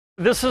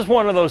This is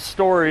one of those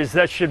stories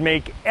that should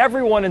make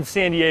everyone in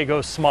San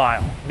Diego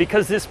smile,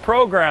 because this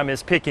program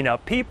is picking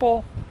up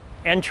people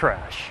and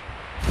trash.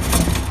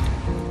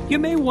 You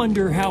may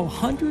wonder how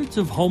hundreds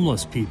of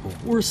homeless people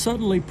were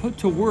suddenly put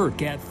to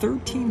work at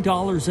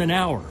 $13 an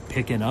hour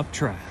picking up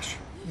trash.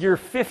 Your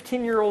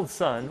 15-year-old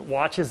son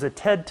watches a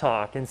TED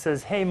Talk and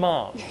says, "Hey,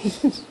 Mom."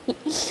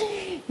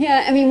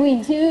 Yeah, I mean,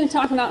 we do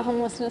talk about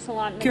homelessness a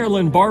lot.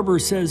 Carolyn Barber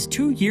says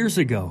 2 years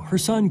ago, her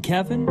son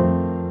Kevin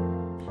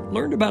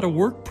learned about a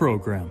work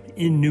program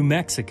in New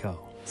Mexico.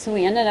 So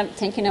we ended up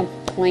taking a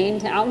plane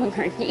to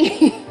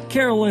Albuquerque.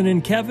 Carolyn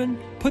and Kevin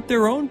put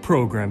their own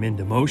program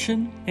into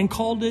motion and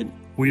called it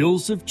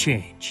Wheels of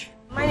Change.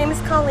 My name is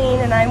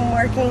Colleen and I'm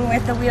working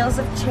with the Wheels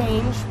of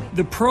Change.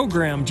 The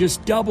program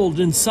just doubled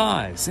in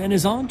size and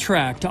is on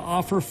track to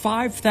offer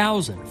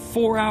 5,000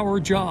 4-hour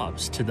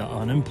jobs to the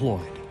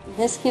unemployed.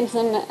 This gives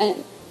them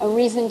a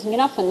reason to get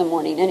up in the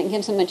morning, and it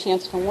gives them a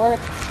chance to work.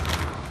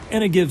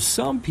 And it gives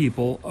some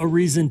people a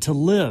reason to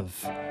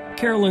live.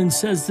 Carolyn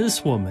says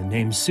this woman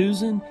named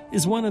Susan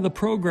is one of the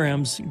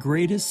program's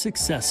greatest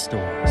success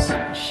stories.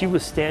 She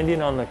was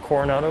standing on the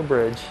Coronado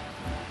Bridge.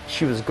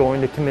 She was going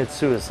to commit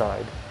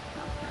suicide.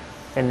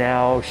 And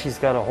now she's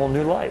got a whole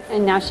new life.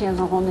 And now she has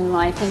a whole new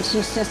life, and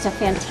she's just a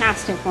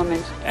fantastic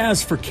woman.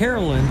 As for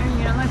Carolyn, Are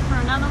you gonna look for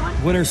another one?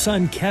 when her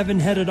son Kevin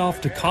headed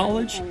off to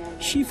college,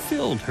 she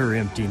filled her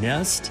empty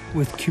nest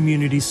with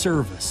community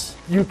service.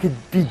 You could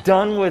be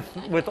done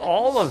with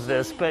all of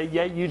this, but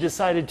yet you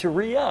decided to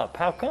re-up.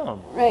 How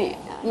come? Right.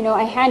 You know,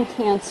 I had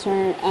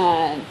cancer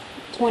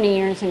 20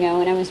 years ago,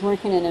 and I was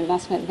working in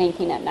investment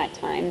banking at that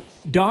time.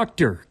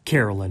 Dr.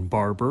 Carolyn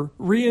Barber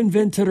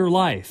reinvented her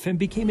life and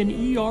became an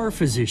ER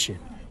physician,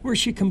 where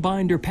she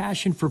combined her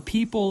passion for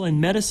people and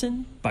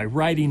medicine by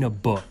writing a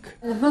book.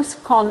 The book's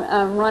called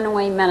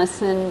Runaway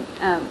Medicine,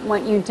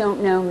 What You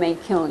Don't Know May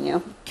Kill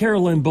You.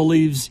 Carolyn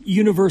believes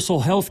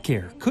universal health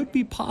care could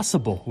be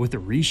possible with a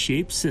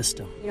reshaped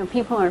system. You know,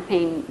 people are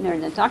paying their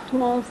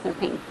deductibles, they're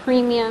paying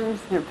premiums,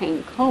 they're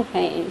paying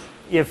co-pays.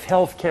 If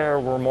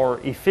healthcare were more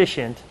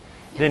efficient,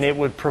 then it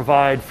would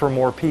provide for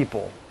more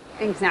people.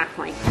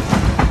 Exactly.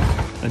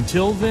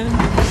 Until then,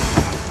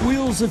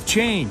 Wheels of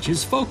Change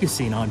is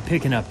focusing on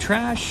picking up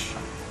trash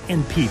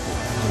and people.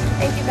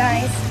 Thank you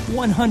guys.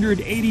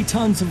 180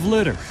 tons of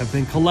litter have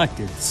been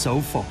collected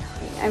so far.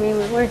 I mean,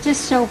 we're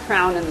just so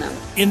proud of them.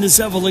 In the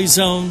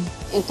zevely-zone,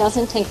 It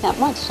doesn't take that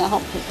much to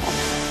help people.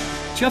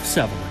 Jeff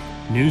Zevely,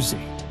 News 8.